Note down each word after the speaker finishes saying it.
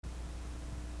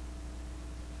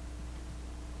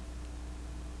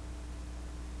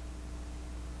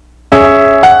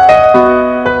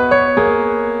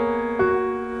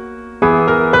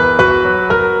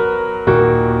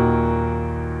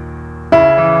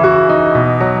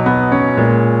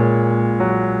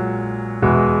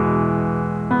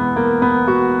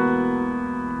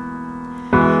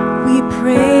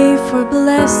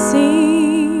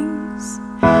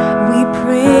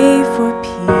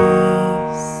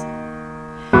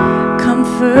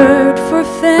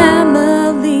for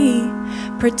family,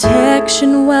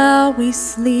 protection while we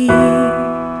sleep.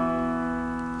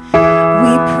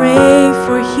 We pray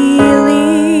for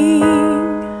healing,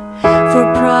 for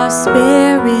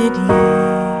prosperity,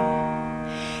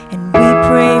 and we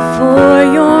pray for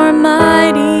your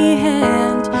mighty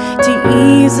hand to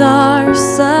ease our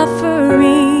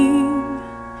suffering.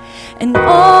 And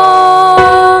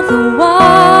all the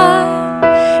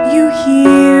while you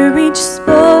hear each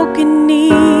spoken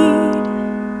need,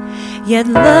 yet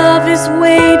love is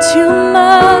way too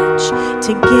much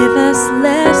to give us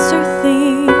lesser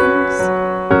things.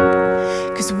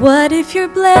 'Cause what if your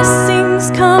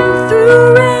blessings come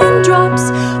through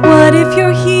raindrops? What if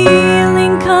your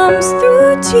healing comes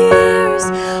through tears?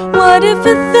 What if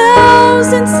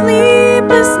 1,000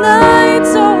 sleepless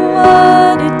nights are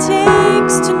what it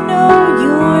takes to know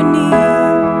you're near?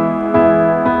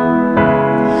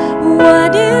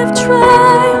 What if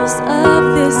trials of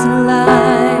this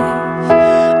life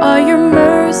are your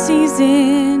mercies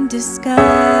in disguise?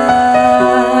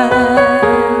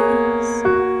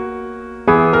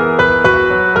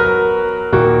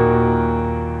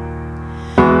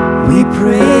 We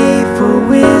pray for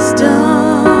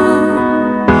wisdom,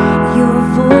 your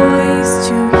voice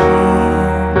to hear.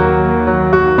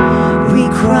 We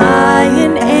cry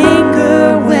in anger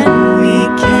when we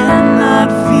cannot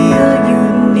feel you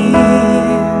near.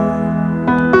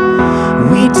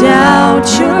 We doubt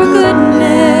your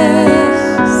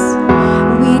goodness,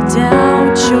 we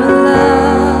doubt your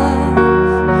love,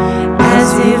 as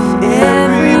if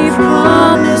every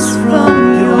promise from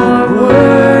your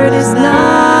word is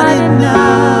not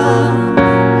enough.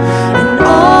 And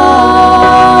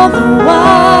all the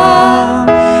while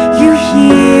you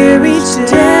hear each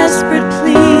desperate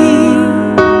plea,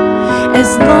 as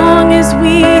long as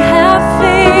we have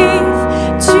faith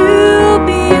to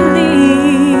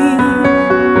believe.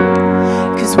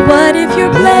 'Cause what if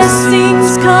your blessings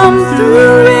come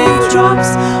through raindrops?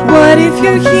 What if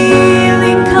your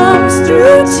healing comes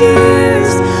through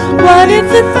tears? What if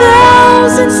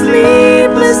 1,000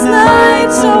 sleepless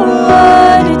nights are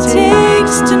what it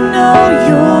takes to know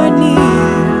you're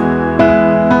near?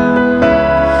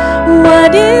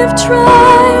 What if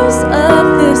trials of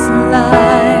this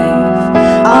life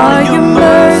are your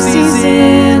mercies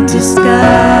in disguise?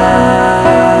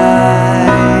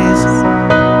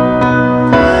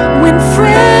 When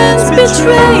friends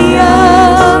betray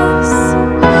us,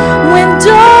 when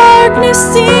darkness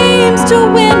seems to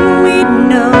win, we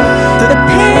know the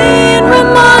pain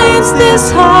reminds this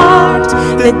heart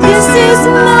that this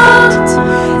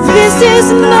is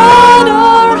not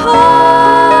our home.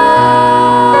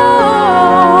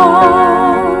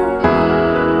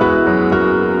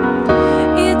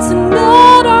 It's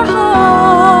not our home.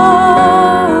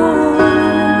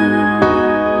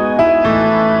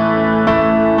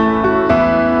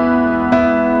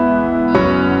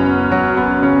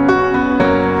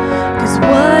 'Cause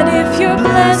what if your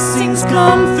blessings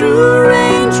come through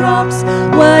raindrops?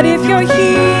 What if your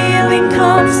healing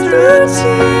comes through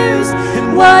tears?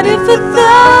 What if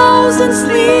 1,000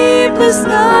 sleepless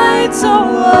nights are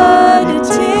what it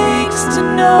takes to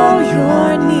know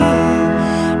you're near?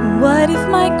 What if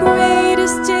my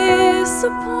greatest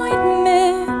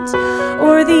disappointment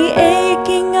or the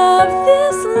aching of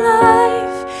this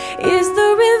life is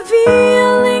the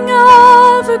revealing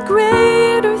of a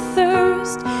greater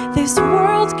thirst this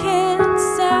world can't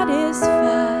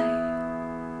satisfy?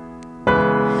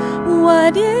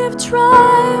 What if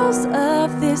trials of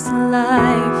this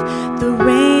life, the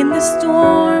rain, the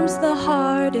storms, the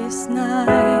hardest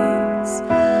nights,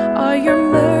 are your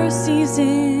mercies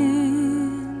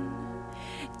in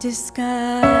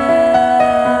disguise?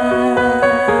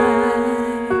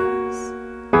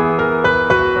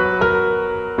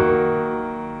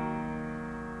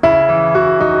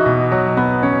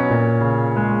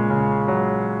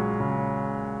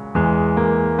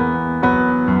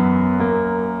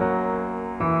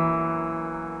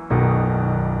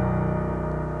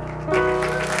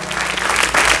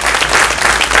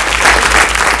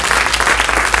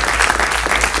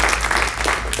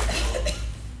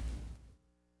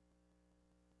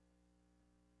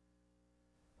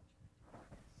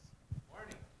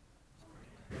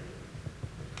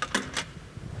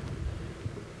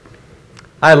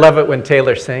 I love it when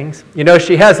Taylor sings. You know,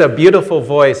 she has a beautiful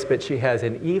voice, but she has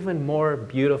an even more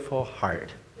beautiful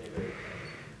heart.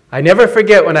 I never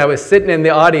forget when I was sitting in the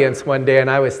audience one day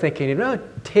and I was thinking, you know,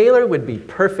 Taylor would be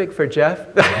perfect for Jeff.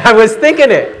 I was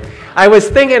thinking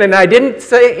and I didn't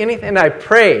say anything, I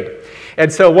prayed.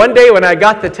 And so one day when I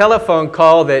got the telephone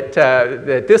call that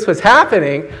this was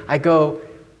happening, I go,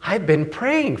 I've been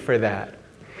praying for that.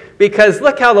 because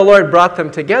look how the Lord brought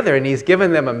them together, and He's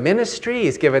given them a ministry,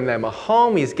 He's given them a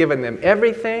home, He's given them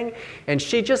everything, and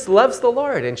she just loves the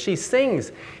Lord, and she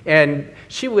sings. And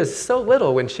she was so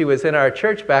little when she was in our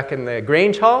church back in the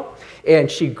Grange Hall, and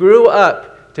she grew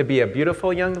up to be a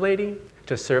beautiful young lady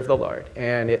to serve the Lord.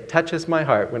 And it touches my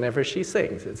heart whenever she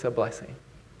sings. It's a blessing.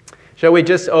 Shall we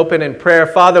just open in prayer?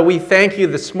 Father, we thank you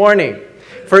this morning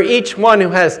for each one who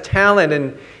has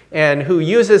talent and who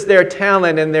uses their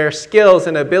talent and their skills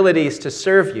and abilities to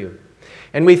serve you.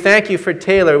 And we thank you for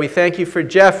Taylor. We thank you for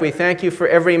Jeff. We thank you for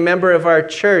every member of our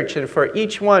church and for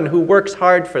each one who works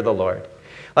hard for the Lord.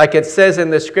 Like it says in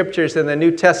the scriptures in the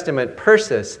New Testament,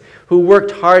 Persis, who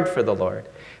worked hard for the Lord.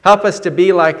 Help us to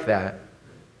be like that.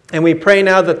 And we pray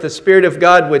now that the Spirit of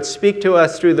God would speak to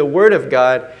us through the Word of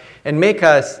God and make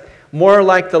us more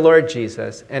like the Lord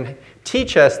Jesus. And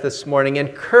teach us this morning,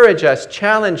 encourage us,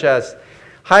 challenge us.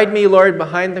 Hide me, Lord,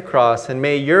 behind the cross, and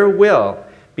may your will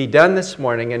be done this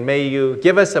morning, and may you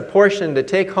give us a portion to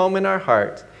take home in our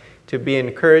hearts to be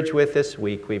encouraged with this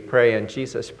week. We pray in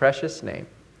Jesus' precious name.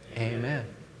 Amen.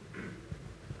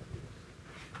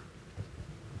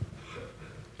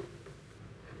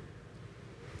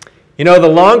 You know, the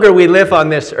longer we live on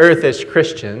this earth as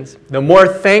Christians, the more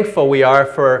thankful we are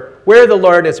for where the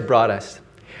Lord has brought us.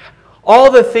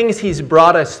 All the things He's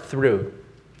brought us through.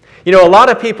 You know, a lot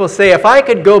of people say, if I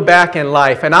could go back in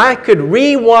life and I could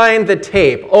rewind the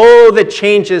tape, oh, the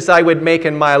changes I would make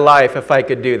in my life if I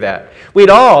could do that. We'd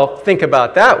all think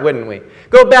about that, wouldn't we?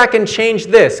 Go back and change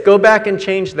this. Go back and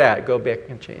change that. Go back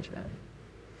and change that.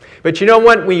 But you know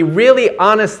what? We really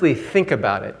honestly think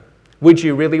about it. Would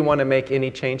you really want to make any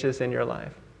changes in your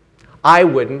life? I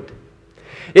wouldn't.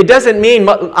 It doesn't mean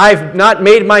I've not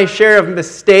made my share of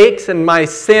mistakes and my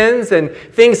sins and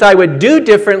things I would do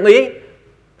differently.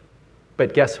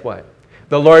 But guess what?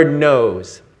 The Lord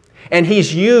knows. And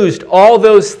He's used all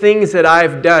those things that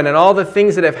I've done and all the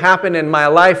things that have happened in my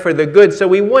life for the good. So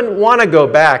we wouldn't want to go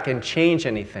back and change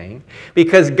anything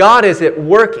because God is at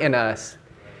work in us.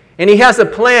 And He has a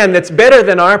plan that's better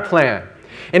than our plan.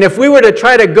 And if we were to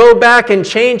try to go back and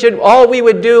change it, all we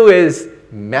would do is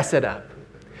mess it up.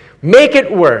 Make it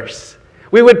worse.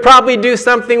 We would probably do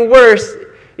something worse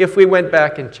if we went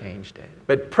back and changed it.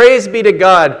 But praise be to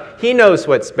God, He knows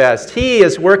what's best. He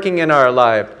is working in our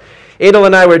life. Adel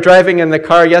and I were driving in the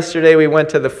car yesterday. We went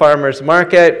to the farmer's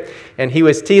market, and he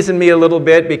was teasing me a little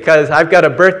bit because I've got a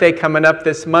birthday coming up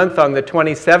this month on the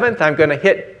 27th. I'm going to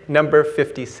hit number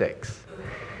 56.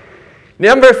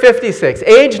 Number 56,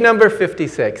 age number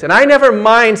 56. And I never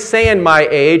mind saying my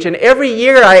age, and every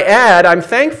year I add, I'm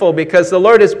thankful because the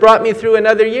Lord has brought me through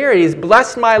another year. He's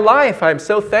blessed my life. I'm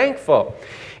so thankful.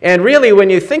 And really, when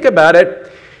you think about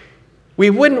it, we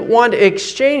wouldn't want to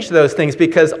exchange those things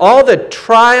because all the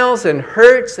trials and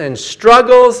hurts and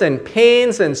struggles and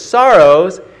pains and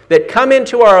sorrows that come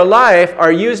into our life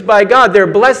are used by God. They're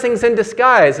blessings in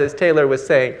disguise, as Taylor was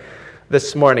saying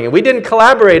this morning. And we didn't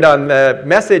collaborate on the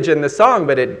message and the song,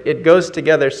 but it goes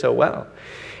together so well.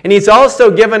 And He's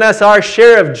also given us our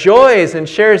share of joys and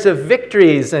shares of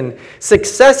victories and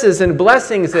successes and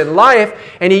blessings in life,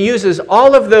 and He uses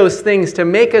all of those things to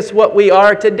make us what we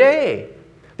are today.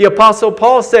 The Apostle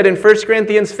Paul said in 1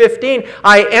 Corinthians 15,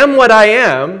 I am what I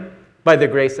am by the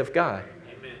grace of God.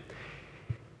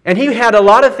 And he had a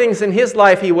lot of things in his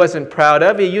life he wasn't proud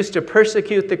of. He used to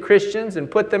persecute the Christians and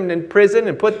put them in prison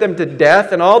and put them to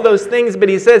death and all those things. But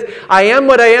he says, I am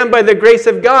what I am by the grace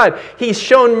of God. He's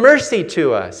shown mercy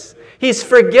to us. He's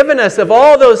forgiven us of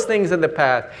all those things in the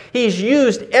past. He's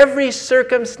used every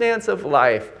circumstance of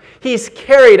life. He's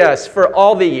carried us for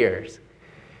all the years.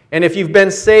 And if you've been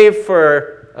saved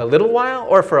for a little while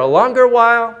or for a longer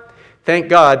while, thank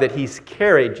God that He's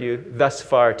carried you thus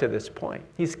far to this point.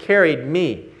 He's carried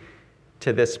me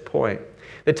to this point.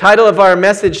 The title of our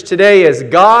message today is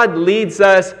God Leads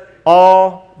Us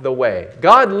All the Way.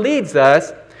 God leads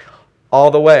us all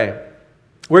the way.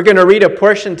 We're going to read a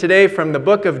portion today from the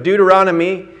book of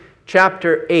Deuteronomy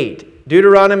chapter 8.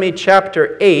 Deuteronomy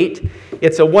chapter 8.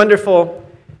 It's a wonderful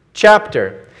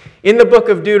chapter. In the book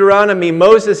of Deuteronomy,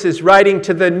 Moses is writing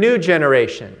to the new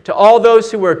generation, to all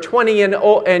those who were 20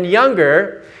 and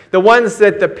younger, the ones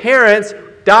that the parents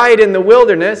died in the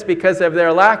wilderness because of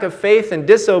their lack of faith and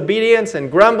disobedience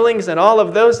and grumblings and all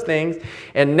of those things.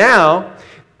 And now,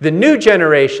 the new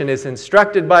generation is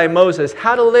instructed by Moses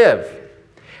how to live,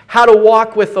 how to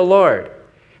walk with the Lord,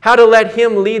 how to let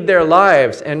Him lead their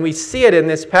lives. And we see it in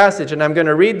this passage, and I'm going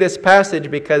to read this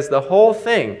passage because the whole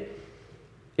thing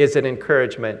is an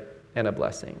encouragement and a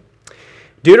blessing.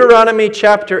 Deuteronomy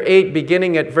chapter 8,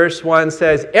 beginning at verse 1,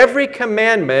 says, Every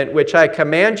commandment which I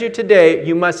command you today,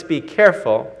 you must be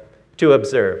careful to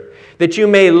observe, that you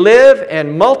may live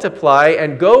and multiply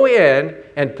and go in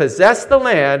and possess the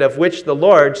land of which the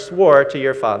Lord swore to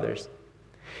your fathers.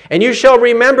 And you shall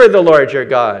remember the Lord your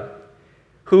God,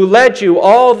 who led you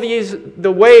all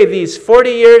the way these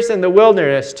 40 years in the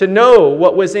wilderness, to know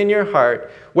what was in your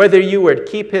heart, whether you would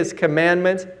keep his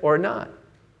commandments or not.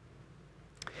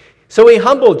 So he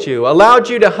humbled you, allowed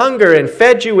you to hunger, and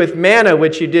fed you with manna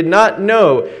which you did not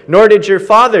know, nor did your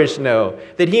fathers know,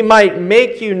 that he might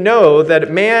make you know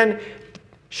that man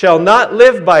shall not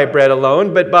live by bread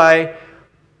alone, but by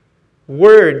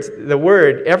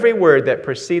every word that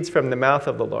proceeds from the mouth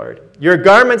of the Lord. Your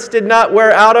garments did not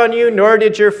wear out on you, nor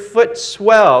did your foot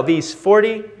swell these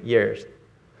 40 years.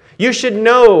 You should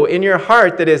know in your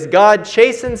heart that as God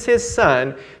chastens his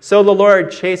son, so the Lord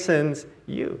chastens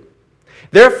you.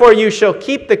 Therefore you shall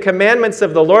keep the commandments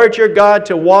of the Lord your God,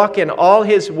 to walk in all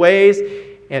his ways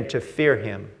and to fear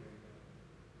him.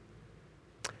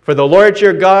 For the Lord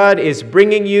your God is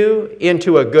bringing you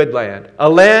into a good land, a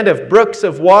land of brooks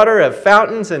of water, of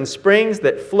fountains and springs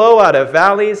that flow out of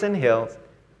valleys and hills.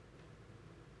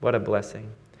 What a blessing.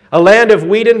 A land of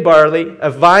wheat and barley,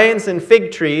 of vines and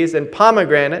fig trees and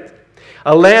pomegranates,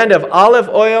 a land of olive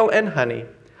oil and honey,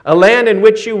 a land in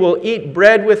which you will eat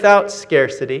bread without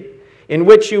scarcity, in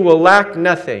which you will lack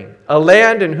nothing, a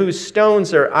land in whose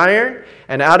stones are iron,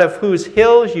 and out of whose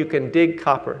hills you can dig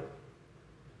copper.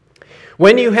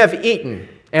 When you have eaten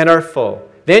and are full,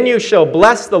 then you shall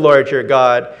bless the Lord your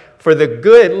God for the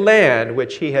good land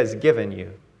which he has given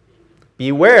you.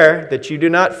 Beware that you do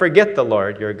not forget the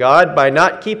Lord your God by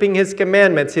not keeping his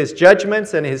commandments, his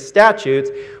judgments, and his statutes,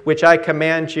 which I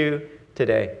command you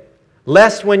today.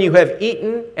 Lest when you have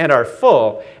eaten and are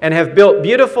full, and have built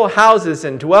beautiful houses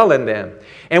and dwell in them,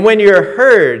 and when your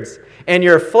herds and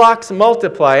your flocks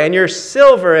multiply, and your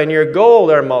silver and your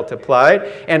gold are multiplied,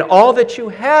 and all that you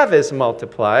have is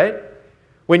multiplied,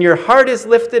 when your heart is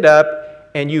lifted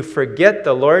up, and you forget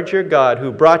the Lord your God,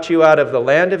 who brought you out of the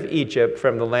land of Egypt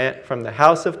from the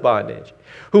house of bondage,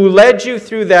 who led you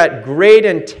through that great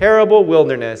and terrible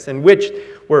wilderness, in which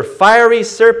were fiery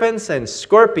serpents and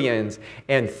scorpions,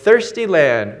 and thirsty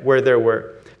land where there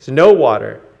was no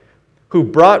water, who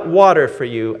brought water for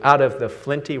you out of the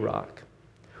flinty rock,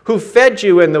 who fed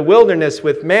you in the wilderness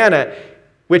with manna,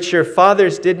 which your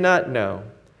fathers did not know,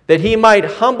 that he might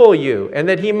humble you, and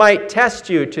that he might test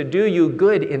you to do you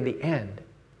good in the end.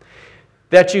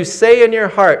 That you say in your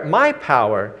heart, my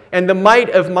power and the might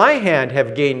of my hand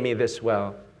have gained me this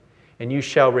well. And you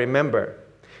shall remember,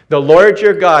 the Lord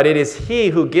your God, it is he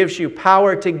who gives you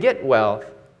power to get wealth,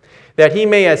 that he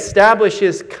may establish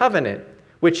his covenant,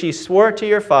 which he swore to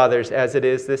your fathers as it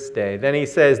is this day. Then he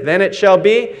says, then it shall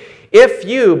be, if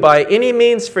you by any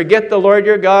means forget the Lord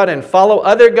your God and follow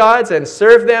other gods and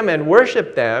serve them and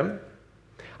worship them,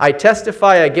 I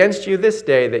testify against you this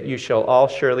day that you shall all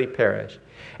surely perish.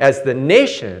 As the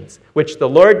nations which the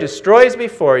Lord destroys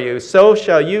before you, so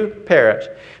shall you perish,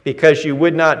 because you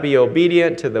would not be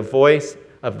obedient to the voice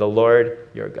of the Lord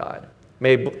your God.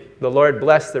 May the Lord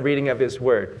bless the reading of his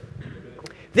word.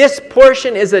 This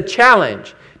portion is a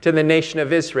challenge to the nation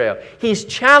of Israel. He's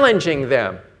challenging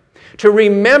them to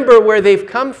remember where they've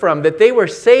come from, that they were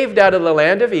saved out of the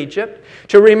land of Egypt,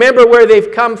 to remember where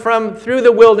they've come from through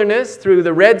the wilderness, through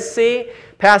the Red Sea,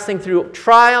 passing through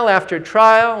trial after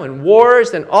trial and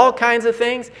wars and all kinds of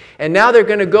things. And now they're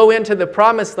going to go into the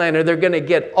promised land, and they're going to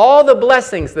get all the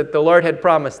blessings that the Lord had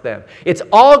promised them. It's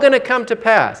all going to come to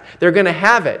pass. They're going to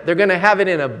have it. They're going to have it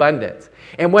in abundance.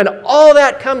 And when all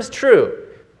that comes true,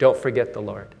 don't forget the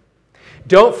Lord.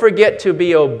 Don't forget to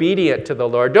be obedient to the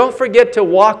Lord. Don't forget to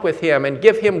walk with him and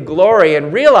give him glory,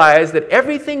 and realize that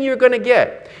everything you're going to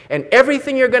get and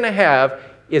everything you're going to have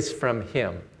is from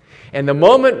him. And the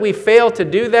moment we fail to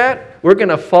do that, we're going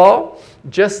to fall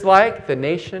just like the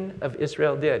nation of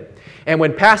Israel did. And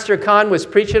when Pastor Kahn was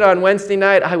preaching on Wednesday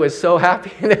night, I was so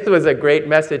happy. This was a great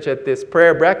message at this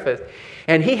prayer breakfast.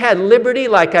 And he had liberty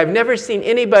like I've never seen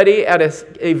anybody at an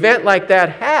event like that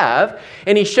have.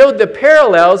 And he showed the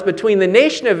parallels between the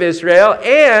nation of Israel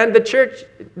and the church,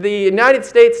 the United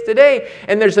States today.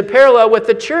 And there's a parallel with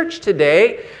the church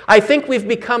today. I think we've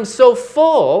become so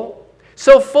full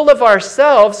of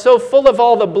ourselves, so full of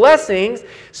all the blessings,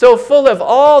 so full of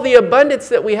all the abundance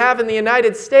that we have in the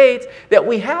United States, that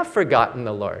we have forgotten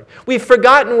the Lord. We've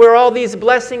forgotten where all these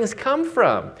blessings come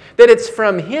from, that it's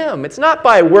from him. It's not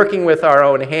by working with our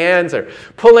own hands or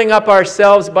pulling up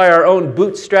ourselves by our own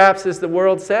bootstraps, as the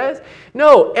world says.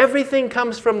 No, everything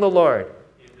comes from the Lord.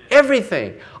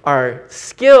 Everything. Our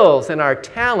skills and our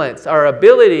talents, our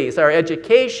abilities, our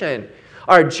education,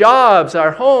 our jobs,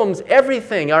 our homes,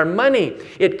 everything, our money.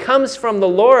 It comes from the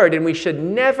Lord, and we should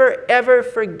never, ever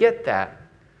forget that.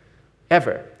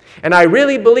 Ever. And I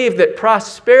really believe that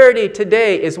prosperity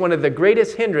today is one of the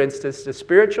greatest hindrances to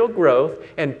spiritual growth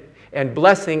and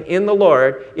blessing in the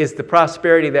Lord is the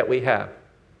prosperity that we have.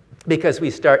 Because we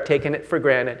start taking it for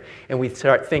granted, and we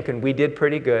start thinking we did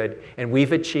pretty good, and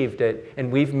we've achieved it,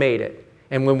 and we've made it.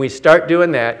 And when we start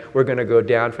doing that, we're going to go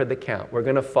down for the count. We're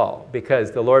going to fall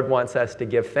because the Lord wants us to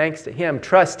give thanks to Him,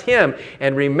 trust Him,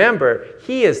 and remember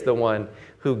He is the one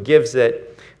who gives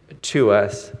it to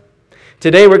us.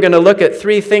 Today we're going to look at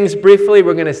 3 things briefly.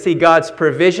 We're going to see God's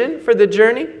provision for the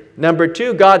journey. Number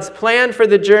 2, God's plan for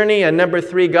the journey. And number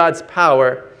 3, God's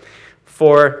power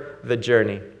for the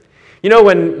journey. You know,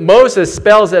 when Moses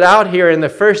spells it out here in the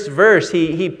first verse,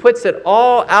 he puts it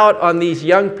all out on these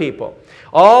young people.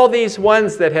 All these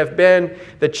ones that have been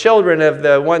the children of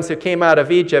the ones who came out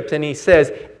of Egypt. And he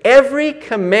says, every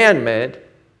commandment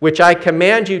which I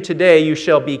command you today, you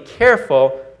shall be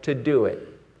careful to do it.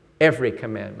 Every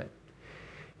commandment.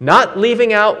 Not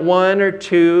leaving out 1 or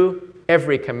 2,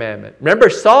 every commandment. Remember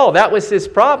Saul, that was his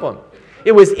problem.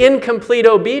 It was incomplete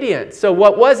obedience. So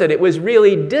what was it? It was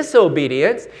really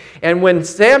disobedience. And when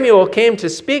Samuel came to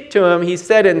speak to him, he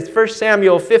said in 1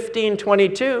 Samuel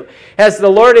 15:22, "Has the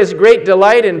Lord his great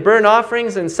delight in burnt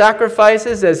offerings and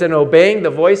sacrifices as in obeying the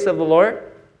voice of the Lord?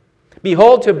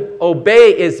 Behold, to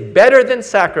obey is better than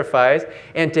sacrifice,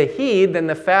 and to heed than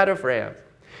the fat of rams."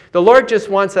 The Lord just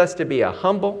wants us to be a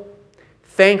humble,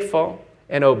 thankful,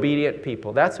 and obedient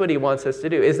people. That's what He wants us to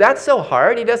do. Is that so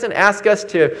hard? He doesn't ask us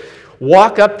to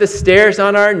walk up the stairs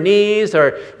on our knees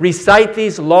or recite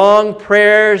these long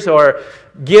prayers or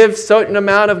give a certain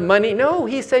amount of money. No,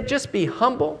 He said just be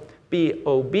humble, be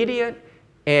obedient,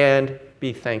 and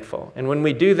be thankful. And when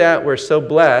we do that, we're so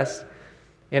blessed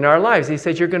in our lives. He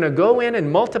says you're going to go in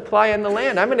and multiply in the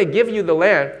land. I'm going to give you the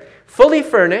land fully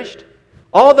furnished.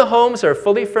 All the homes are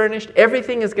fully furnished.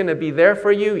 Everything is going to be there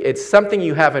for you. It's something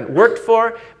you haven't worked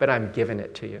for, but I'm giving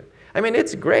it to you. I mean,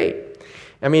 it's great.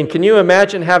 I mean, can you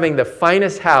imagine having the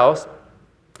finest house?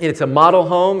 It's a model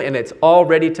home, and it's all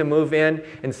ready to move in,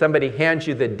 and somebody hands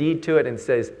you the deed to it and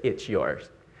says, it's yours.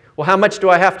 Well, how much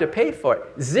do I have to pay for it?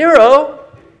 0.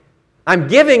 I'm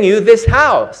giving you this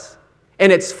house,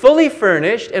 and it's fully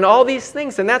furnished, and all these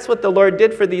things. And that's what the Lord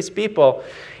did for these people,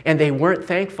 and they weren't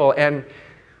thankful. And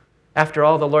after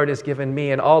all the Lord has given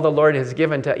me and all the Lord has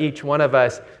given to each one of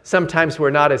us, sometimes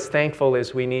we're not as thankful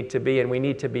as we need to be, and we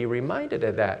need to be reminded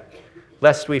of that,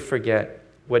 lest we forget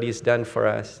what He's done for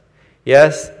us.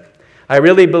 Yes, I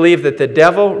really believe that the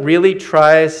devil really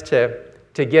tries to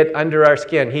get under our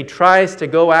skin. He tries to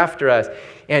go after us,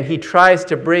 and he tries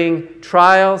to bring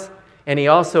trials, and he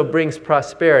also brings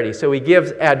prosperity. So he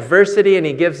gives adversity, and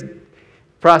he gives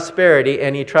prosperity,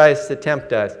 and he tries to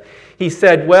tempt us. He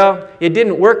said, well, it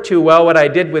didn't work too well what I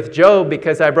did with Job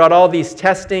because I brought all these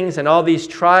testings and all these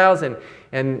trials and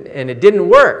it didn't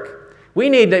work. We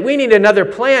need another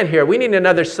plan here. We need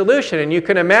another solution. And you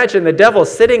can imagine the devil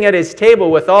sitting at his table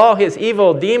with all his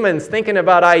evil demons thinking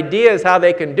about ideas how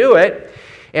they can do it.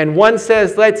 And one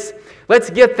says, let's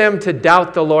get them to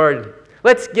doubt the Lord.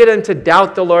 Let's get them to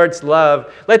doubt the Lord's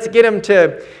love. Let's get them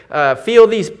to feel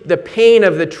the pain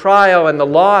of the trial and the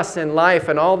loss in life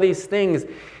and all these things.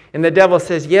 And the devil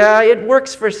says, yeah, it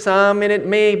works for some and it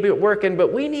may be working,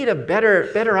 but we need a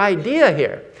better idea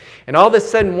here. And all of a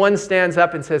sudden one stands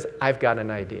up and says, I've got an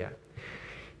idea.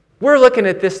 We're looking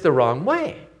at this the wrong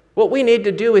way. What we need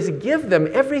to do is give them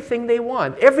everything they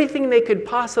want, everything they could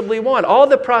possibly want, all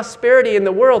the prosperity in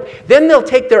the world. Then they'll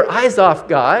take their eyes off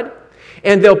God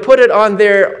and they'll put it on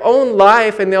their own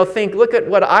life and they'll think, look at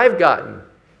what I've gotten.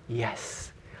 Yes.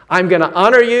 I'm going to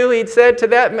honor you, he said to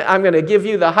that. I'm going to give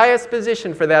you the highest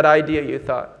position for that idea you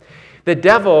thought. The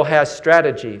devil has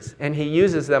strategies, and he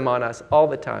uses them on us all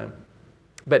the time.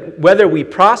 But whether we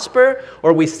prosper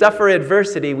or we suffer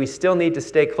adversity, we still need to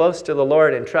stay close to the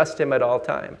Lord and trust Him at all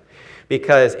times.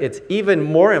 Because it's even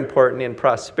more important in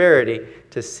prosperity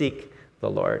to seek the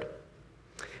Lord.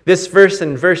 This verse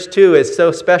in verse 2 is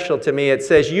so special to me. It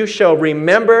says, you shall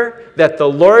remember that the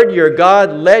Lord your God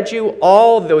led you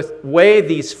all the way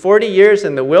these 40 years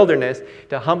in the wilderness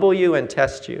to humble you and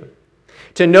test you,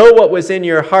 to know what was in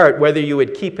your heart, whether you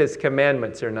would keep His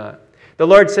commandments or not. The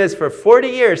Lord says, for 40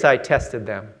 years I tested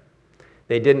them.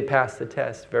 They didn't pass the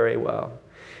test very well.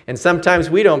 And sometimes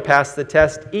we don't pass the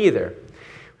test either.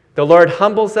 The Lord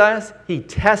humbles us, He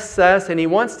tests us, and He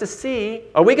wants to see,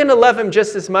 are we going to love Him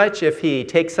just as much if He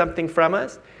takes something from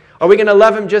us? Are we going to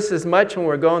love Him just as much when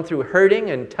we're going through hurting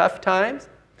and tough times?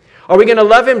 Are we going to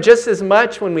love Him just as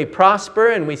much when we prosper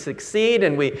and we succeed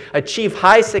and we achieve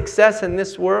high success in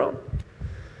this world?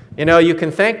 You know, you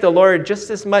can thank the Lord just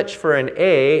as much for an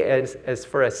A as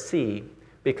for a C,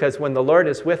 because when the Lord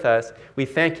is with us, we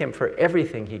thank Him for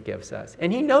everything He gives us.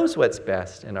 And He knows what's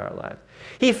best in our lives.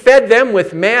 He fed them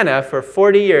with manna for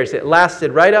 40 years. It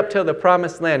lasted right up till the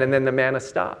promised land, and then the manna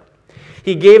stopped.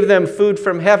 He gave them food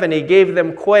from heaven. He gave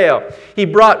them quail. He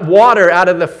brought water out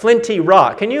of the flinty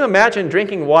rock. Can you imagine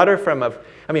drinking water from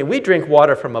we drink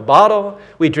water from a bottle.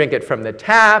 We drink it from the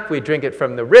tap. We drink it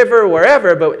from the river,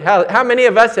 wherever. But how many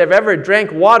of us have ever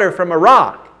drank water from a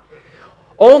rock?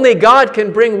 Only God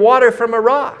can bring water from a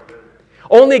rock.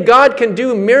 Only God can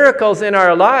do miracles in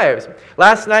our lives.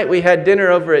 Last night we had dinner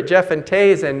over at Jeff and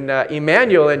Tay's, and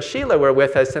Emmanuel and Sheila were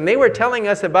with us, and they were telling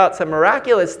us about some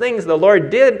miraculous things the Lord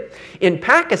did in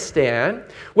Pakistan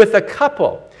with a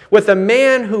couple, with a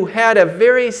man who had a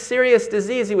very serious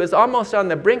disease. He was almost on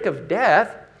the brink of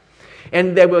death,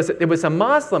 and there was a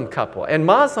Muslim couple, and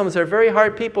Muslims are very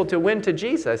hard people to win to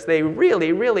Jesus. They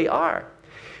really, really are.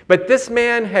 But this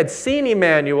man had seen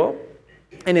Emmanuel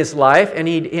in his life, and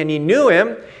he knew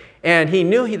him, and he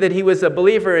knew that he was a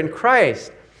believer in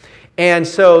Christ. And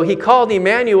so he called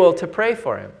Emmanuel to pray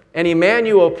for him. And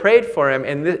Emmanuel prayed for him,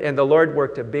 and the Lord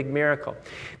worked a big miracle.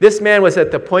 This man was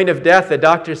at the point of death. The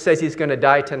doctor says he's going to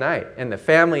die tonight. And the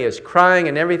family is crying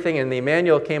and everything, and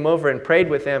Emmanuel came over and prayed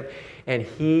with him, and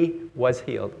he was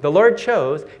healed. The Lord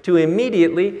chose to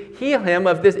immediately heal him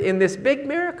in this big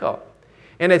miracle.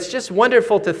 And it's just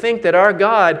wonderful to think that our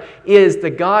God is the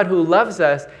God who loves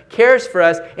us, cares for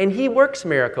us, and He works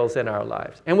miracles in our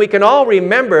lives. And we can all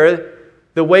remember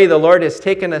the way the Lord has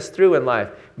taken us through in life.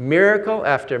 Miracle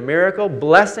after miracle,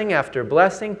 blessing after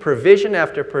blessing, provision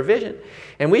after provision.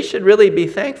 And we should really be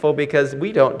thankful because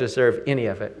we don't deserve any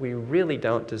of it. We really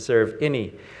don't deserve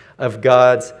any of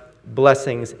God's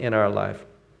blessings in our life.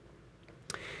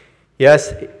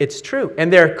 Yes, it's true.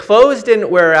 And their clothes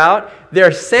didn't wear out.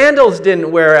 Their sandals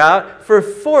didn't wear out for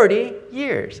 40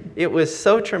 years. It was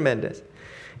so tremendous.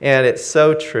 And it's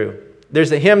so true.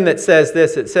 There's a hymn that says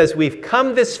this. It says, "We've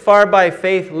come this far by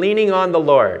faith, leaning on the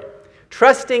Lord,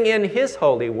 trusting in His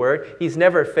holy word. He's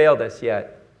never failed us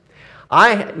yet."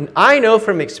 I know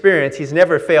from experience He's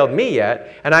never failed me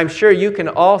yet, and I'm sure you can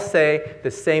all say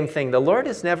the same thing. The Lord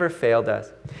has never failed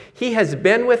us. He has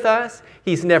been with us.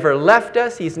 He's never left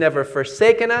us. He's never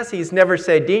forsaken us. He's never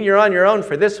said, "Dean, you're on your own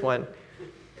for this one.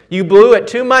 You blew it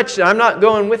too much. I'm not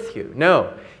going with you." No.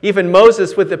 Even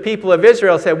Moses with the people of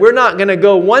Israel said, "We're not going to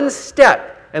go one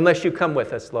step unless you come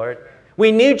with us, Lord.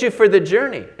 We need you for the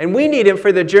journey." And we need Him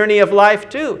for the journey of life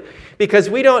too.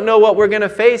 Because we don't know what we're going to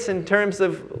face in terms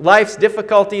of life's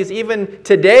difficulties even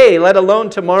today, let alone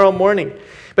tomorrow morning.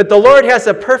 But the Lord has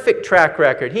a perfect track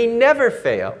record. He never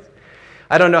fails.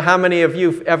 I don't know how many of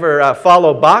you ever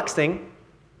follow boxing,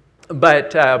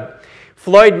 but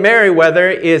Floyd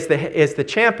Mayweather is the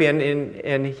champion,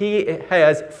 and he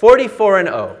has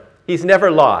 44-0. He's never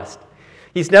lost.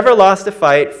 He's never lost a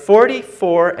fight,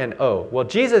 44-0. Well,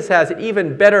 Jesus has an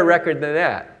even better record than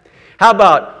that. How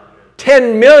about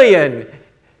 10 million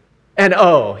and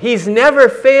he's never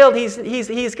failed.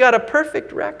 He's got a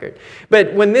perfect record.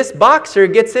 But when this boxer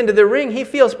gets into the ring, he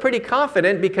feels pretty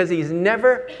confident because he's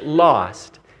never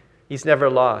lost. He's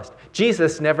never lost.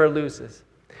 Jesus never loses.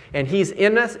 And He's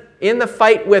in the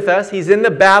fight with us. He's in the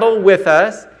battle with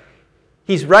us.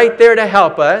 He's right there to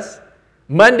help us.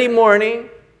 Monday morning,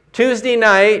 Tuesday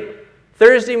night,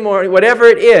 Thursday morning, whatever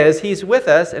it is, He's with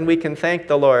us, and we can thank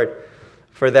the Lord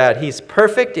for that. He's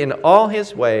perfect in all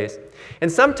His ways. And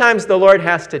sometimes the Lord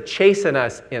has to chasten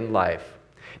us in life.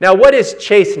 Now, what is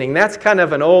chastening? That's kind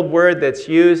of an old word that's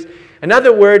used.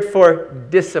 Another word for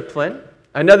discipline.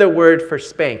 Another word for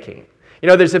spanking. You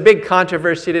know, there's a big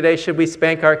controversy today. Should we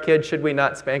spank our kids? Should we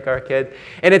not spank our kids?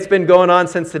 And it's been going on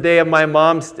since the day of my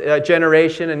mom's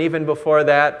generation, and even before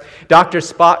that. Dr.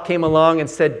 Spock came along and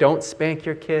said, "Don't spank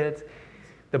your kids."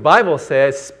 The Bible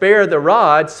says, "Spare the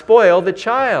rod, spoil the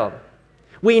child."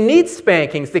 We need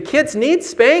spankings. The kids need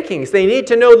spankings. They need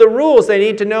to know the rules. They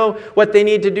need to know what they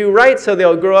need to do right so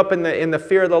they'll grow up in the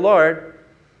fear of the Lord.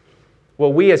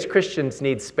 Well, we as Christians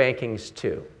need spankings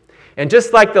too. And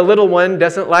just like the little one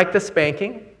doesn't like the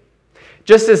spanking,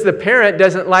 just as the parent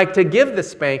doesn't like to give the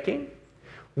spanking,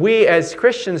 we as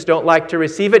Christians don't like to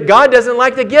receive it. God doesn't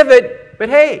like to give it, but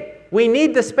hey, we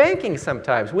need the spanking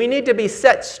sometimes. We need to be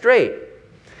set straight.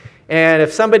 And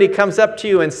if somebody comes up to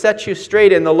you and sets you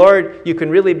straight in the Lord, you can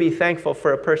really be thankful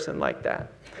for a person like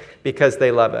that because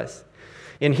they love us.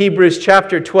 In Hebrews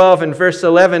chapter 12 and verse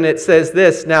 11, it says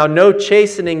this, "Now no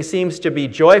chastening seems to be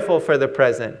joyful for the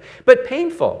present, but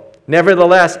painful.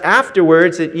 Nevertheless,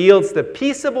 afterwards it yields the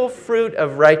peaceable fruit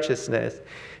of righteousness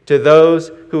to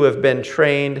those who have been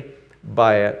trained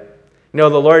by it." No,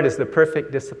 the Lord is the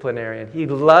perfect disciplinarian. He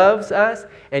loves us,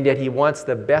 and yet He wants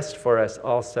the best for us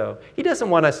also. He doesn't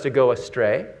want us to go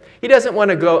astray. He doesn't want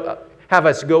to have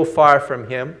us go far from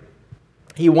Him.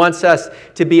 He wants us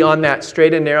to be on that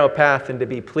straight and narrow path and to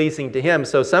be pleasing to Him.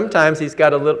 So sometimes He's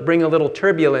got to bring a little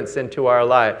turbulence into our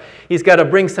life. He's got to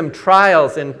bring some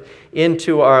trials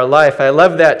into our life. I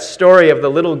love that story of the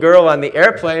little girl on the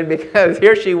airplane, because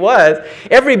here she was.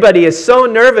 Everybody is so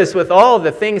nervous with all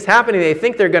the things happening. They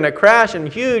think they're going to crash, and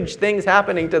huge things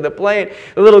happening to the plane.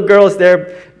 The little girl's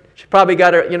there. She probably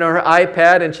got her, her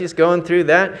iPad, and she's going through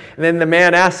that. And then the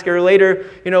man asked her later,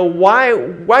 why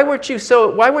weren't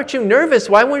you nervous?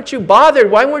 Why weren't you bothered?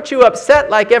 Why weren't you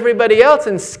upset like everybody else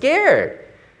and scared?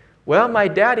 Well, my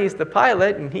daddy's the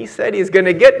pilot, and he said he's going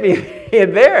to get me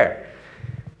there.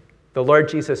 The Lord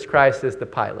Jesus Christ is the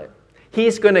pilot.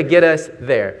 He's going to get us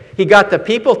there. He got the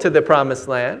people to the promised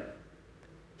land.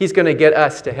 He's going to get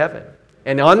us to heaven.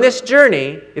 And on this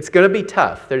journey, it's going to be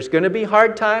tough. There's going to be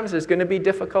hard times. There's going to be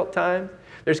difficult times.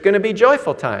 There's going to be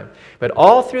joyful times. But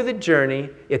all through the journey,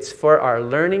 it's for our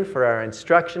learning, for our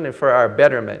instruction, and for our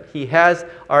betterment. He has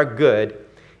our good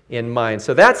in mind.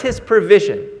 So that's His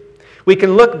provision. We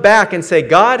can look back and say,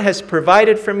 God has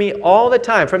provided for me all the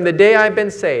time from the day I've been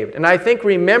saved. And I think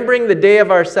remembering the day of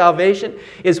our salvation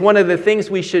is one of the things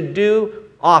we should do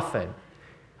often.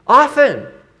 Often.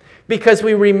 Because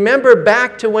we remember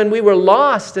back to when we were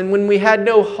lost and when we had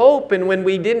no hope and when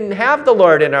we didn't have the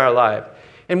Lord in our life.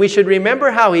 And we should remember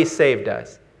how He saved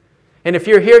us. And if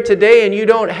you're here today and you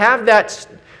don't have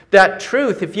that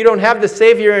truth, if you don't have the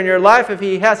Savior in your life, if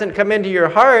He hasn't come into your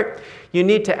heart, you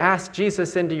need to ask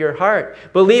Jesus into your heart.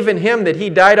 Believe in Him that He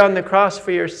died on the cross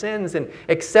for your sins and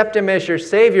accept Him as your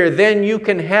Savior. Then you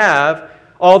can have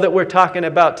all that we're talking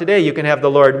about today. You can have the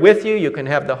Lord with you. You can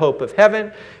have the hope of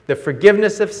heaven, the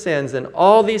forgiveness of sins, and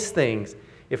all these things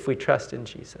if we trust in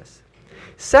Jesus.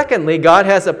 Secondly, God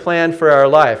has a plan for our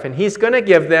life, and He's going to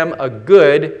give them a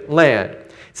good land.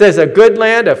 It says a good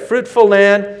land, a fruitful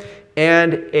land,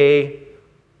 and a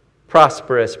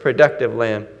prosperous, productive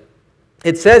land.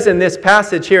 It says in this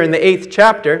passage here in the 8th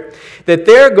chapter that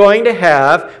they're going to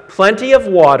have plenty of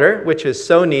water, which is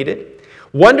so needed,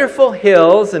 wonderful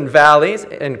hills and valleys,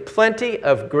 and plenty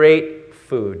of great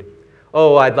food.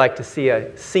 Oh, I'd like to see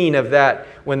a scene of that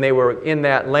when they were in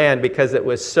that land, because it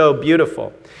was so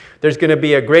beautiful. There's going to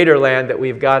be a greater land that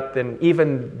we've got than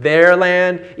even their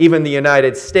land, even the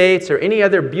United States, or any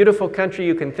other beautiful country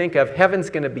you can think of.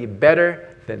 Heaven's going to be better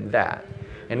than that.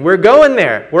 And we're going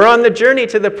there. We're on the journey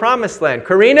to the promised land.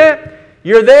 Karina,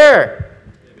 you're there.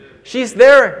 She's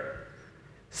there.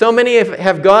 So many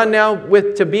have gone now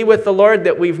to be with the Lord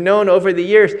that we've known over the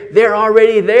years. They're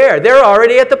already there. They're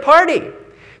already at the party.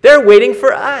 They're waiting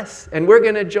for us, and we're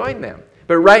going to join them.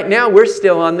 But right now, we're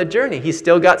still on the journey. He's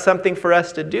still got something for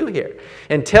us to do here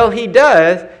until He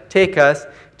does take us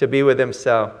to be with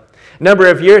Himself. A number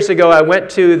of years ago, I went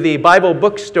to the Bible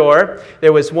bookstore.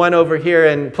 There was one over here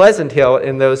in Pleasant Hill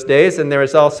in those days, and there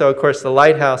was also, of course, the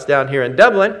Lighthouse down here in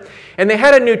Dublin. And they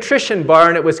had a nutrition bar,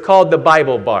 and it was called the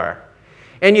Bible Bar.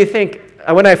 And you think,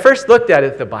 when I first looked at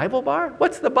it, the Bible bar?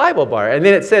 What's the Bible bar? And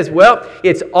then it says, well,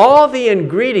 it's all the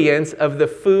ingredients of the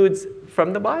foods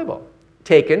from the Bible.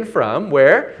 Taken from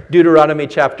where? Deuteronomy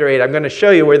chapter 8. I'm going to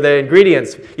show you where the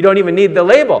ingredients, you don't even need the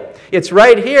label. It's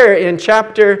right here in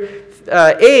chapter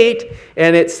 8,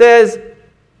 and it says,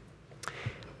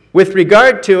 with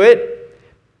regard to it,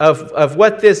 of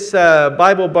what this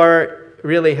Bible bar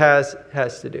really has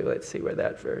to do. Let's see where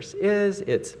that verse is.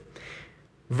 It's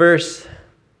verse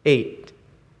 8.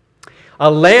 A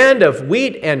land of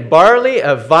wheat and barley,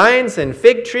 of vines and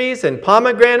fig trees and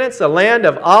pomegranates, a land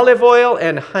of olive oil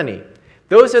and honey.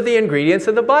 Those are the ingredients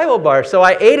of the Bible bar. So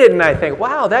I ate it and I think,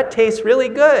 wow, that tastes really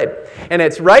good. And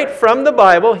it's right from the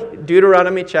Bible,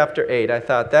 Deuteronomy chapter 8. I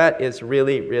thought that is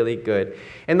really, really good.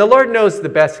 And the Lord knows the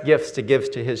best gifts to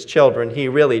give to His children. He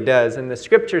really does. And the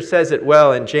Scripture says it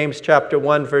well in James chapter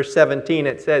 1, verse 17.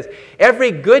 It says,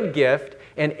 every good gift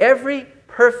and every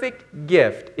perfect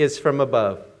gift is from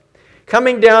above,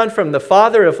 coming down from the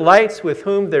Father of lights, with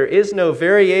whom there is no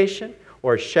variation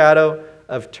or shadow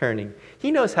of turning. He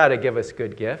knows how to give us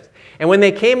good gifts. And when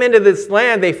they came into this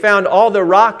land, they found all the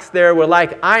rocks there were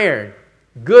like iron.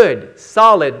 Good,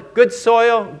 solid, good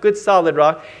soil, good solid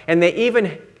rock. And they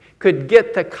even could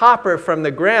get the copper from the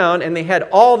ground, and they had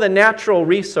all the natural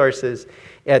resources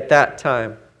at that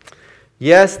time.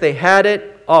 Yes, they had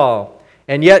it all.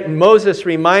 And yet Moses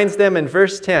reminds them in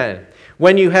verse 10,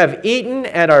 when you have eaten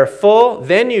and are full,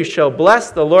 then you shall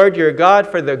bless the Lord your God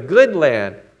for the good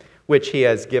land which He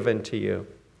has given to you.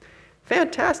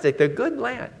 Fantastic, the good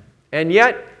land. And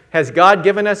yet, has God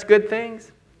given us good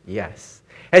things? Yes.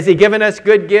 Has He given us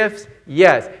good gifts?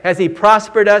 Yes. Has He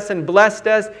prospered us and blessed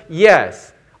us?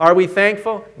 Yes. Are we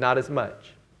thankful? Not as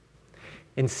much.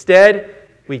 Instead,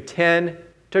 we tend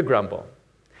to grumble.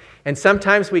 And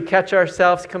sometimes we catch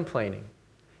ourselves complaining.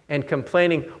 And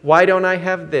complaining, why don't I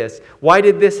have this? Why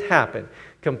did this happen?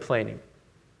 Complaining.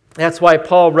 That's why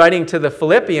Paul, writing to the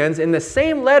Philippians, in the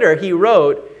same letter he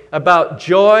wrote about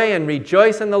joy and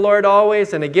rejoice in the Lord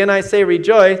always, and again I say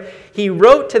rejoice, he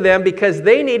wrote to them because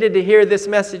they needed to hear this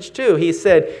message too. He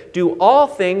said, do all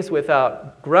things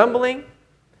without grumbling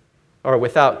or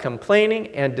without complaining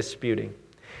and disputing.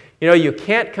 You know, you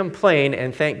can't complain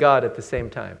and thank God at the same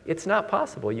time. It's not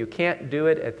possible. You can't do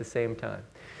it at the same time.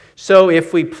 So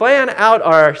if we plan out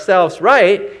ourselves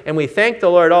right and we thank the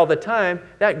Lord all the time,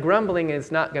 that grumbling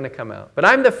is not going to come out. But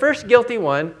I'm the first guilty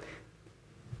one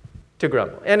to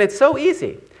grumble. And it's so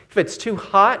easy. If it's too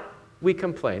hot, we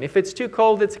complain. If it's too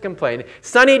cold, it's a complaint.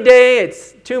 Sunny day,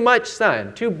 it's too much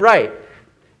sun, too bright,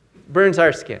 burns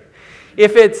our skin.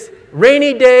 If it's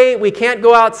rainy day, we can't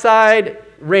go outside,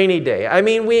 rainy day. I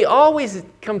mean, we always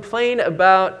complain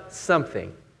about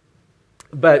something.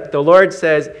 But the Lord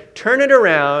says, turn it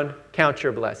around, count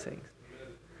your blessings.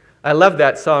 I love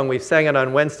that song. We've sang it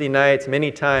on Wednesday nights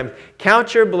many times.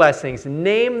 Count your blessings.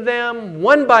 Name them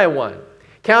one by one.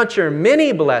 Count your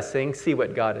many blessings. See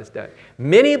what God has done.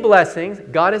 Many blessings,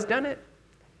 God has done it.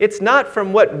 It's not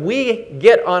from what we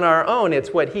get on our own.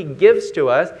 It's what He gives to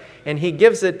us, and He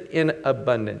gives it in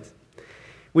abundance.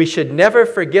 We should never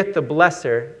forget the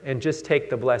blesser and just take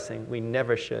the blessing. We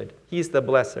never should. He's the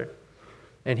blesser.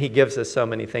 And He gives us so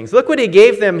many things. Look what He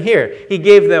gave them here. He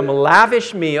gave them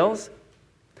lavish meals,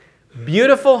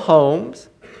 beautiful homes,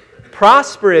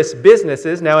 prosperous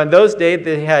businesses. Now, in those days,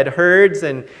 they had herds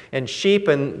and sheep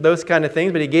and those kind of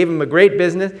things, but He gave them a great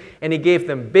business, and He gave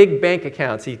them big bank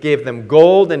accounts. He gave them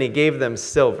gold, and He gave them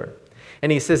silver.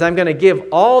 And He says, I'm going to give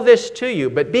all this to you,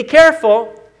 but be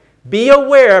careful,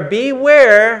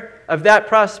 beware of that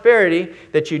prosperity,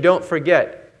 that you don't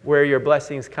forget where your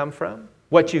blessings come from,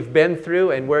 what you've been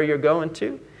through, and where you're going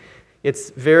to.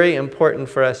 It's very important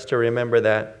for us to remember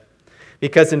that.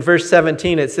 Because in verse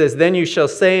 17 it says, then you shall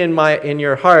say in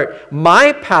your heart,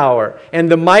 my power and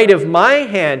the might of my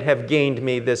hand have gained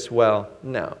me this well.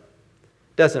 No,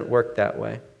 it doesn't work that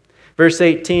way. Verse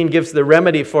 18 gives the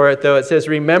remedy for it, though. It says,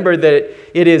 remember that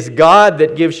it is God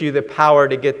that gives you the power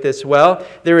to get this well.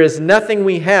 There is nothing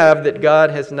we have that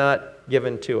God has not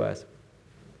given to us.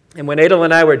 And when Adel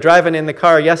and I were driving in the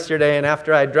car yesterday, and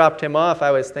after I dropped him off,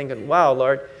 I was thinking, wow,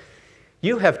 Lord,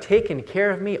 you have taken care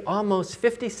of me almost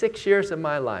 56 years of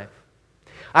my life.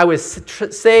 I was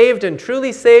saved and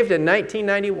truly saved in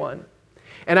 1991.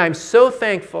 And I'm so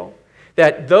thankful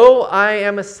that though I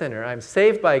am a sinner, I'm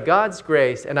saved by God's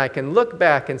grace, and I can look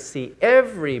back and see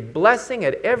every blessing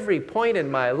at every point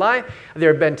in my life.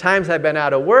 There have been times I've been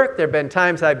out of work. There have been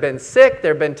times I've been sick.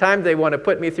 There have been times they want to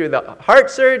put me through the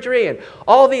heart surgery and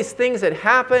all these things that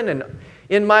happen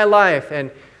in my life.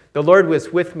 And the Lord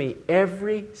was with me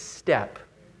every step.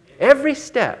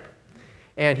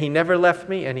 And He never left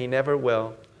me, and He never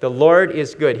will. The Lord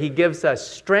is good. He gives us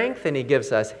strength, and He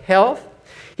gives us health.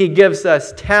 He gives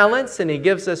us talents, and He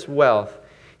gives us wealth.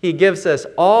 He gives us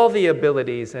all the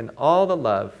abilities and all the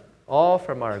love, all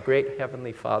from our great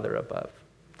Heavenly Father above.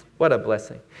 What a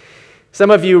blessing.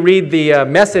 Some of you read the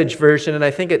Message version, and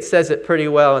I think it says it pretty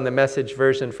well in the Message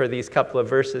version for these couple of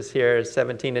verses here,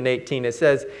 17 and 18. It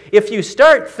says, if you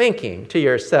start thinking to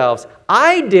yourselves,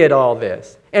 I did all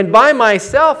this, and by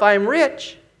myself I'm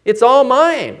rich, it's all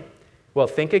mine. Well,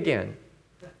 think again.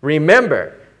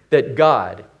 Remember that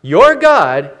God, your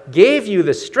God, gave you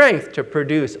the strength to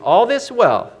produce all this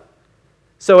wealth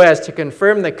so as to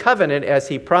confirm the covenant as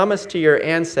He promised to your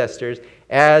ancestors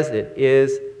as it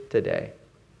is today.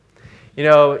 You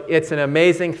know, it's an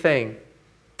amazing thing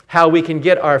how we can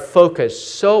get our focus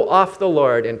so off the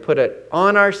Lord and put it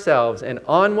on ourselves and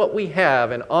on what we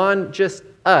have and on just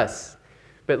us.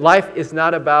 But life is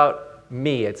not about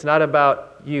me. It's not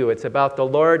about you. It's about the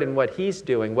Lord and what He's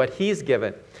doing, what He's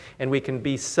given. And we can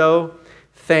be so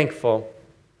thankful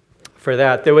for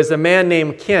that. There was a man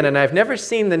named Kin, and I've never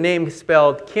seen the name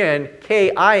spelled Kin,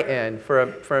 K-I-N,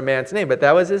 for a man's name, but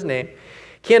that was his name.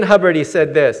 Ken Hubbard, he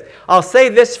said this, I'll say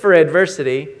this for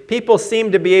adversity. People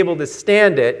seem to be able to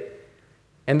stand it,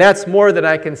 and that's more than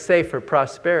I can say for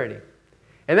prosperity.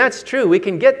 And that's true. We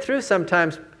can get through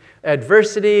sometimes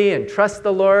adversity and trust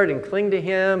the Lord and cling to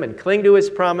Him and cling to His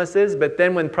promises, but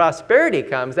then when prosperity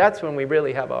comes, that's when we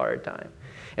really have a hard time.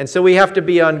 And so we have to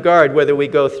be on guard whether we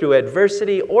go through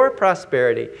adversity or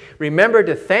prosperity. Remember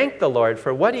to thank the Lord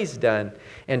for what He's done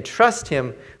and trust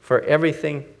Him for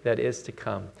everything that is to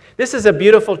come. This is a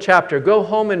beautiful chapter. Go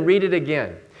home and read it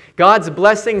again. God's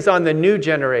blessings on the new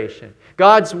generation.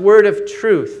 God's word of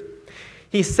truth.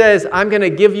 He says, I'm going to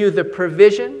give you the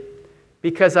provision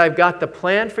because I've got the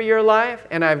plan for your life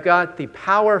and I've got the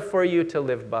power for you to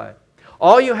live by.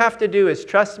 All you have to do is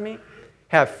trust me,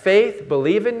 have faith,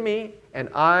 believe in me, and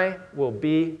I will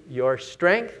be your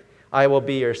strength. I will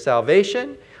be your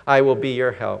salvation. I will be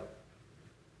your help.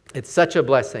 It's such a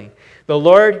blessing. The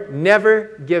Lord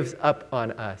never gives up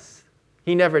on us.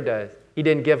 He never does. He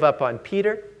didn't give up on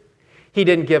Peter. He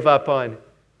didn't give up on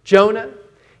Jonah.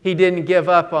 He didn't give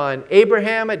up on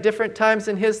Abraham at different times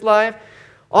in his life.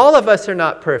 All of us are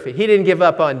not perfect. He didn't give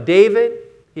up on David.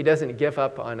 He doesn't give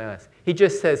up on us. He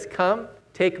just says, come,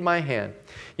 take my hand.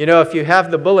 You know, if you have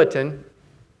the bulletin,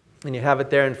 and you have it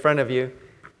there in front of you,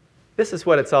 this is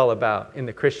what it's all about in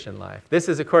the Christian life. This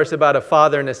is, of course, about a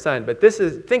father and a son. But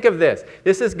think of this.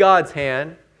 This is God's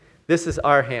hand. This is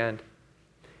our hand.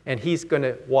 And He's going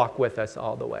to walk with us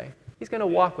all the way. He's going to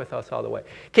walk with us all the way.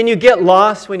 Can you get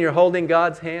lost when you're holding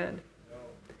God's hand? No.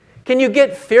 Can you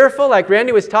get fearful? Like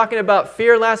Randy was talking about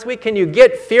fear last week. Can you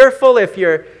get fearful if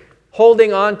you're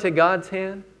holding on to God's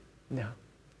hand? No.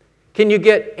 Can you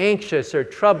get anxious or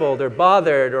troubled or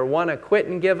bothered or want to quit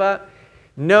and give up?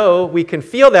 No, we can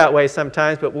feel that way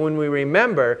sometimes, but when we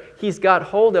remember, He's got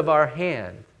hold of our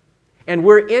hand, and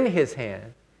we're in His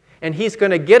hand, and He's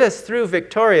going to get us through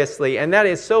victoriously, and that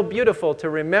is so beautiful to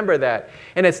remember that.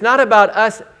 And it's not about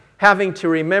us having to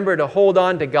remember to hold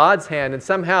on to God's hand, and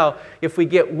somehow, if we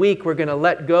get weak, we're going to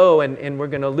let go and we're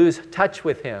going to lose touch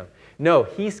with Him. No,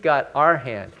 He's got our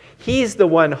hand. He's the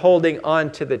one holding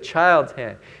on to the child's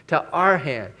hand, to our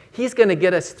hand. He's going to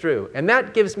get us through. And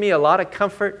that gives me a lot of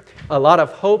comfort, a lot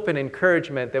of hope and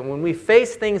encouragement that when we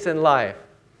face things in life,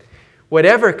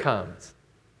 whatever comes,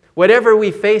 whatever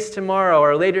we face tomorrow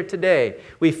or later today,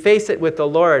 we face it with the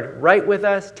Lord right with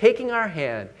us, taking our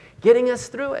hand, getting us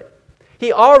through it.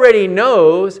 He already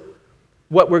knows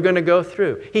what we're going to go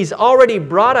through. He's already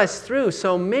brought us through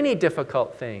so many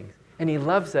difficult things. And He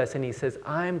loves us, and He says,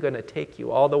 I'm going to take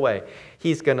you all the way.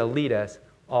 He's going to lead us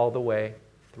all the way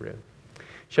through.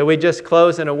 Shall we just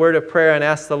close in a word of prayer and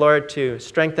ask the Lord to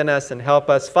strengthen us and help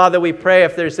us? Father, we pray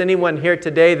if there's anyone here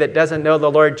today that doesn't know the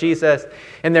Lord Jesus,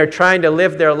 and they're trying to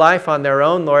live their life on their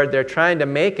own, Lord, they're trying to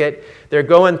make it, they're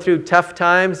going through tough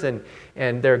times, and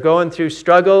they're going through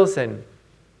struggles, and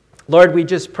Lord, we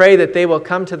just pray that they will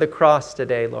come to the cross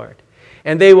today, Lord,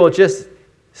 and they will just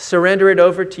surrender it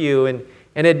over to you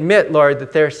and admit, Lord,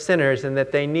 that they're sinners and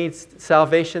that they need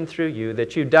salvation through you,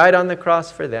 that you died on the cross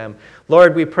for them.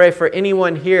 Lord, we pray for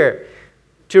anyone here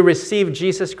to receive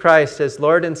Jesus Christ as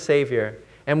Lord and Savior.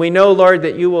 And we know, Lord,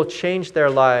 that you will change their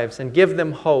lives and give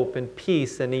them hope and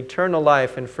peace and eternal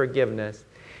life and forgiveness.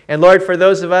 And Lord, for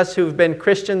those of us who've been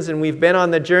Christians and we've been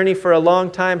on the journey for a long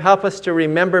time, help us to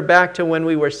remember back to when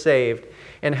we were saved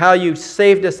and how you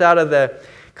saved us out of the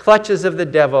clutches of the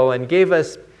devil and gave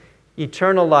us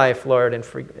eternal life, Lord,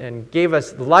 and gave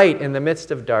us light in the midst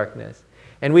of darkness.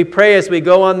 And we pray as we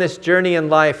go on this journey in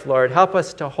life, Lord, help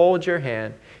us to hold your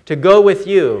hand, to go with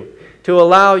you, to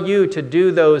allow you to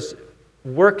do those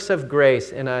works of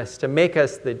grace in us, to make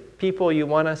us the people you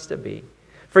want us to be.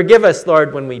 Forgive us,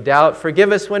 Lord, when we doubt.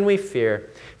 Forgive us when we fear.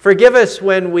 Forgive us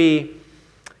when we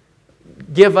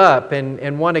give up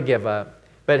and want to give up.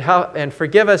 And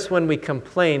forgive us when we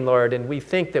complain, Lord, and we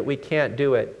think that we can't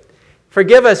do it.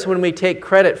 Forgive us when we take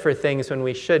credit for things when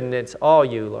we shouldn't. It's all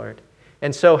you, Lord.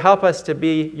 And so help us to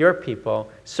be your people,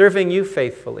 serving you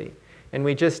faithfully. And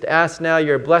we just ask now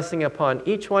your blessing upon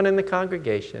each one in the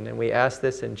congregation. And we ask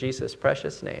this in Jesus'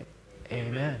 precious name.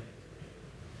 Amen.